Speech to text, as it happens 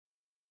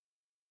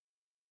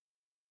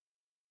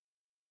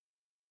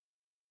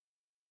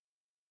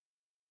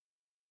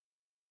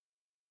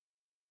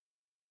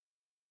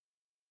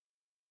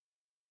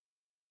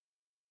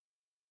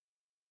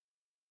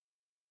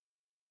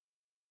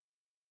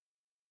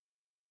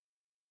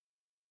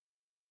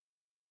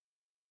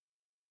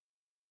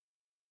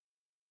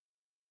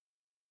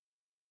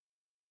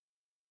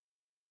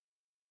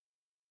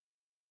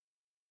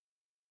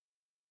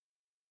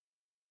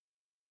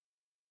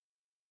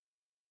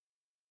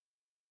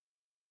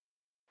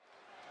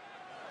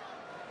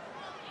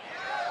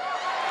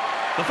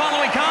The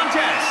following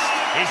contest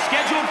is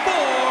scheduled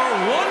for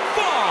one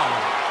fall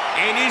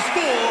and is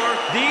for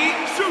the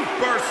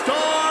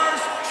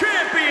Superstars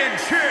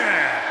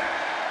Championship.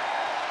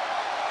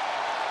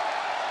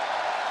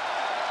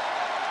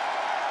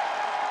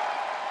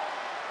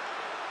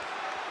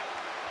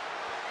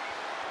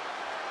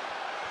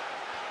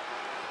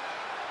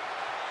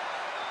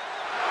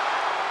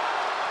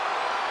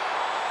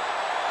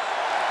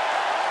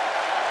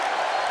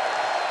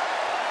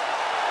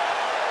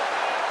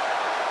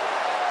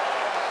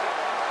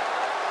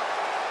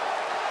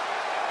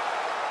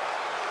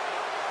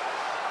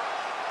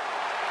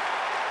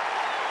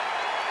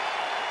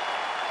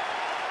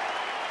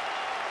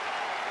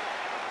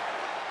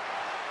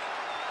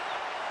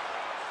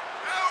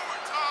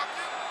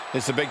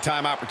 It's a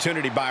big-time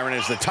opportunity, Byron,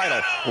 as the title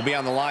will be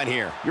on the line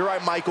here. You're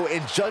right, Michael,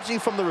 and judging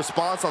from the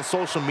response on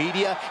social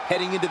media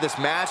heading into this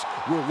match,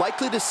 we're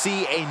likely to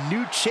see a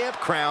new champ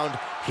crowned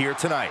here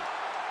tonight.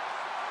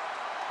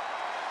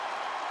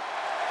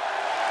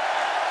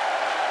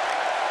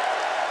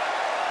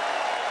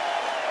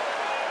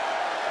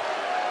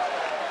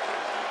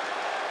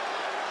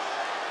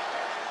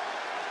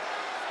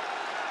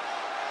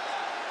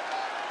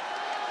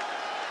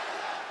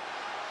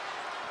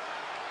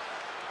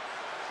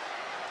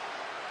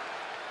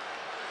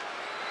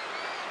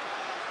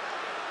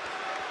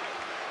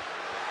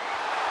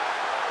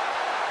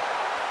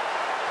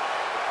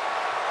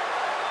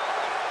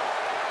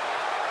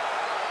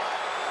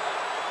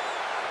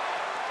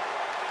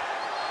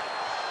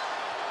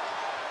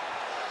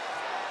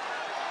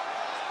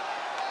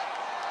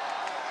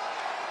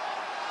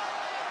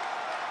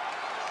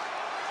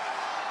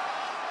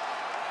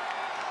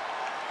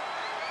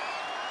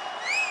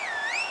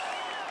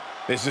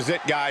 This is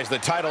it, guys. The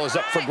title is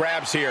up for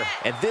grabs here.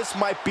 And this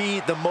might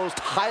be the most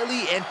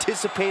highly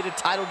anticipated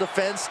title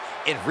defense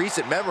in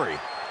recent memory.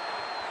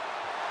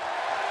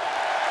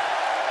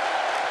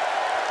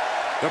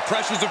 The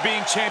pressures of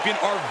being champion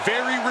are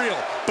very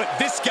real, but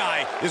this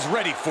guy is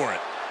ready for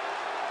it.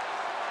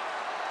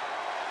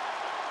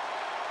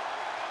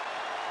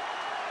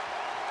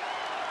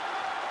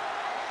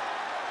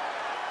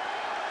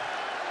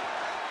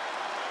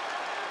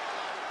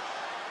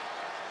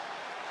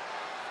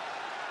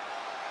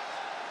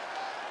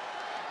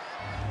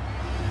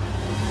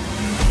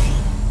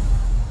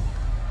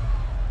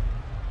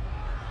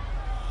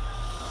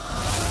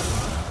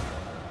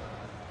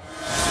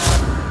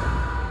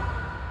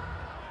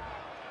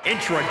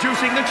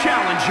 Introducing the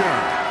challenger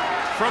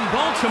from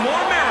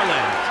Baltimore,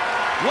 Maryland,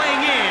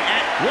 weighing in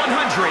at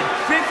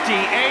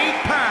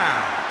 158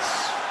 pounds,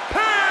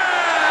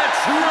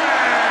 PatrickBob.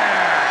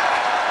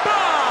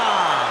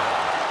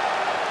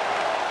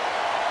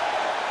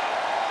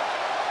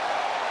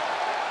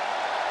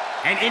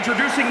 And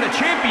introducing the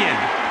champion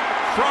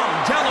from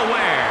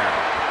Delaware,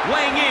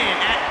 weighing in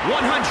at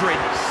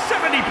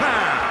 170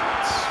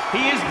 pounds,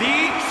 he is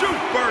the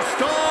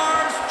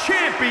Superstars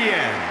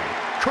Champion,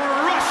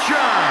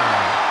 Crusher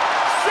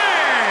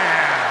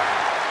Sam!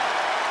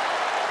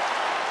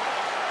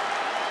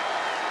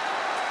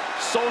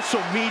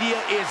 Social media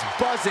is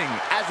buzzing,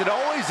 as it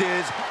always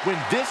is when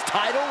this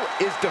title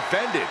is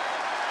defended.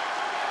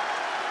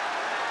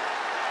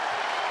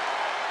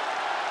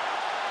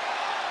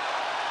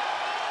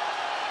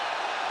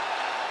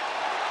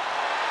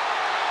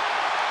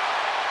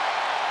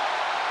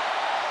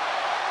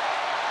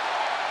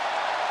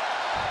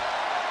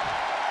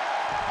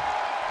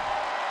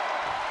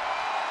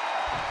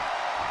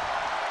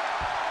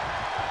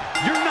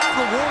 You're not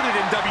rewarded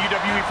in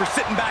WWE for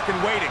sitting back and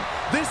waiting.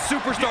 This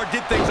superstar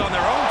did things on their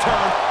own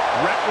term.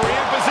 Referee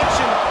in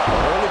position.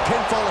 Early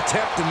pinfall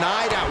attempt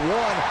denied at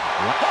one.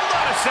 Hold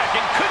on a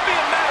second. Could be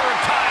a matter of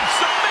time.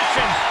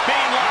 Submission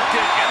being locked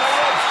in, and the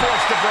rope's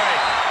forced to break.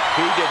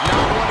 He did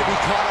not want to be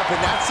caught up in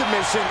that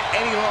submission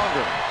any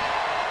longer.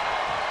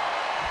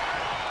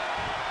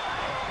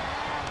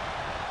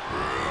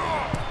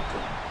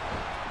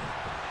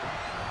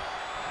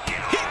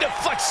 He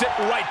deflects it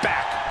right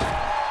back.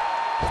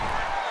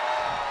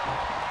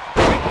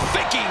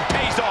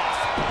 Pays off.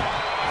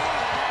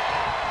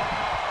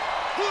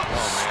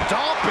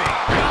 Stomping.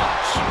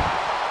 Ouch.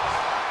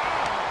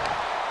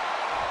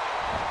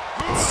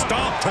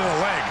 Stomp to the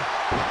leg.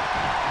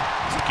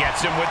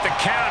 Gets him with the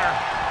counter.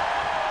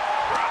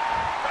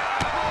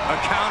 A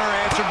counter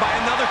answered by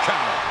another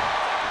counter.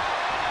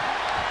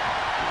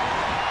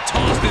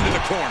 Tossed into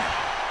the corner.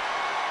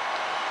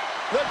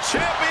 The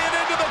champion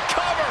into the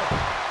cover.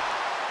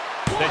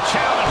 The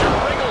challenger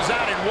wriggles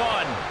out in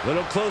one. A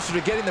little closer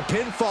to getting the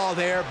pinfall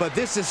there, but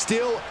this is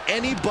still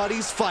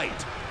anybody's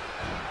fight.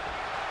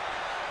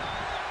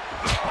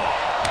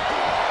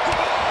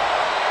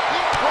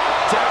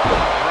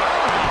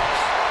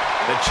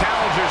 The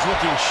challenger's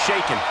looking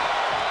shaken.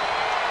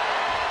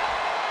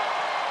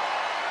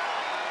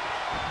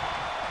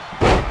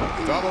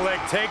 Double leg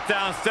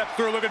takedown. Step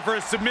through, looking for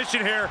a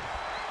submission here.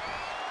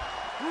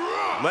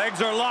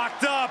 Legs are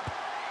locked up.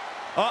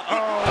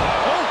 Uh-oh.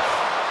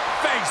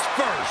 Face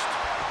first.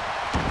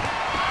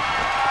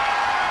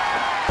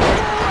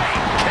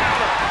 Great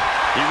counter.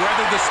 He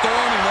weathered the storm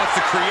and wants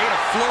to create a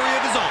flurry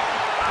of his own.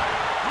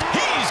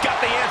 He's got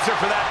the answer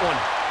for that one.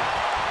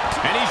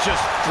 And he's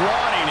just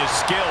flaunting his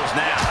skills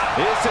now.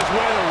 This is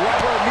where the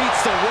rubber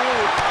meets the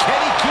road. Can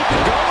he keep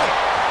it going?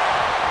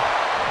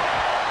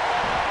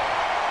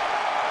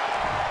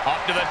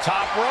 Up to the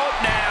top rope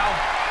now.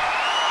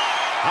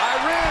 High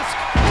risk.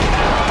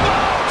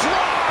 Oh,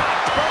 drop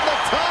from the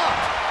top.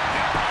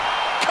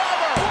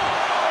 Cover.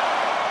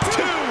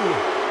 2.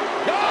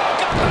 Oh,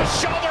 got the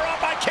shoulder up.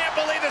 I can't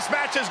believe this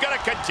match is going to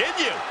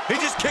continue. He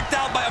just kicked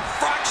out by a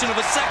fraction of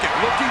a second.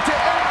 Looking to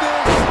end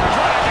this.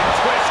 Dragon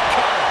twist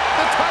cover.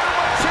 The title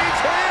might change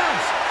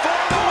hands. For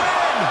the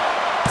win.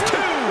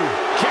 2.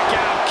 Kick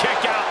out.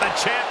 The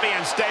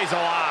champion stays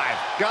alive.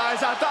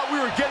 Guys, I thought we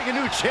were getting a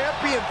new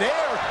champion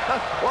there.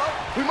 Well,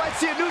 we might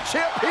see a new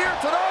champ here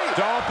tonight.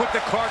 Don't put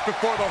the cart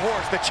before the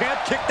horse. The champ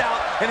kicked out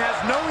and has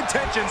no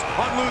intentions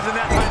on losing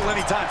that title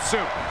anytime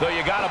soon. Though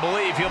you gotta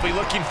believe he'll be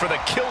looking for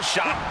the kill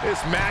shot. This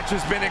match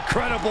has been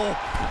incredible.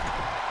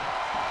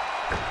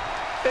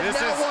 And This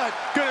now is what?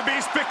 gonna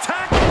be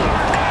spectacular.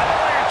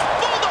 Avalanche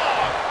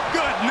Bulldog.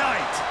 Good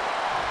night.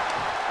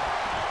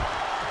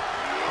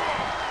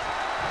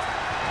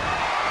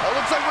 It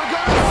looks like we're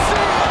gonna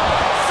see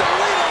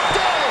Selena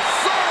Del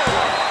Sol.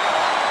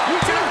 We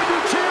can have a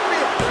new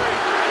champion.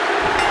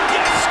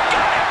 Yes,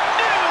 got it.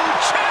 New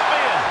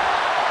champion.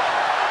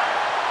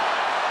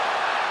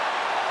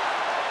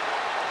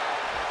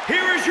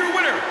 Here is your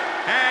winner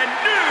and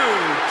new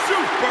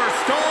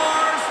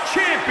Superstars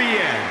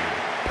champion,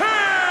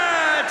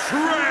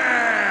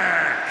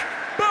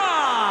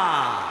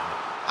 PatrickBob.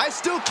 I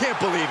still can't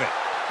believe it.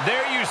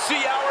 There you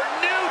see our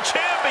new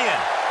champion.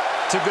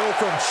 To go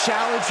from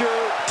challenger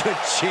to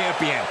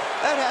champion.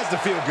 That has to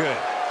feel good.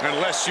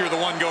 Unless you're the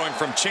one going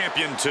from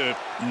champion to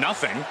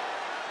nothing.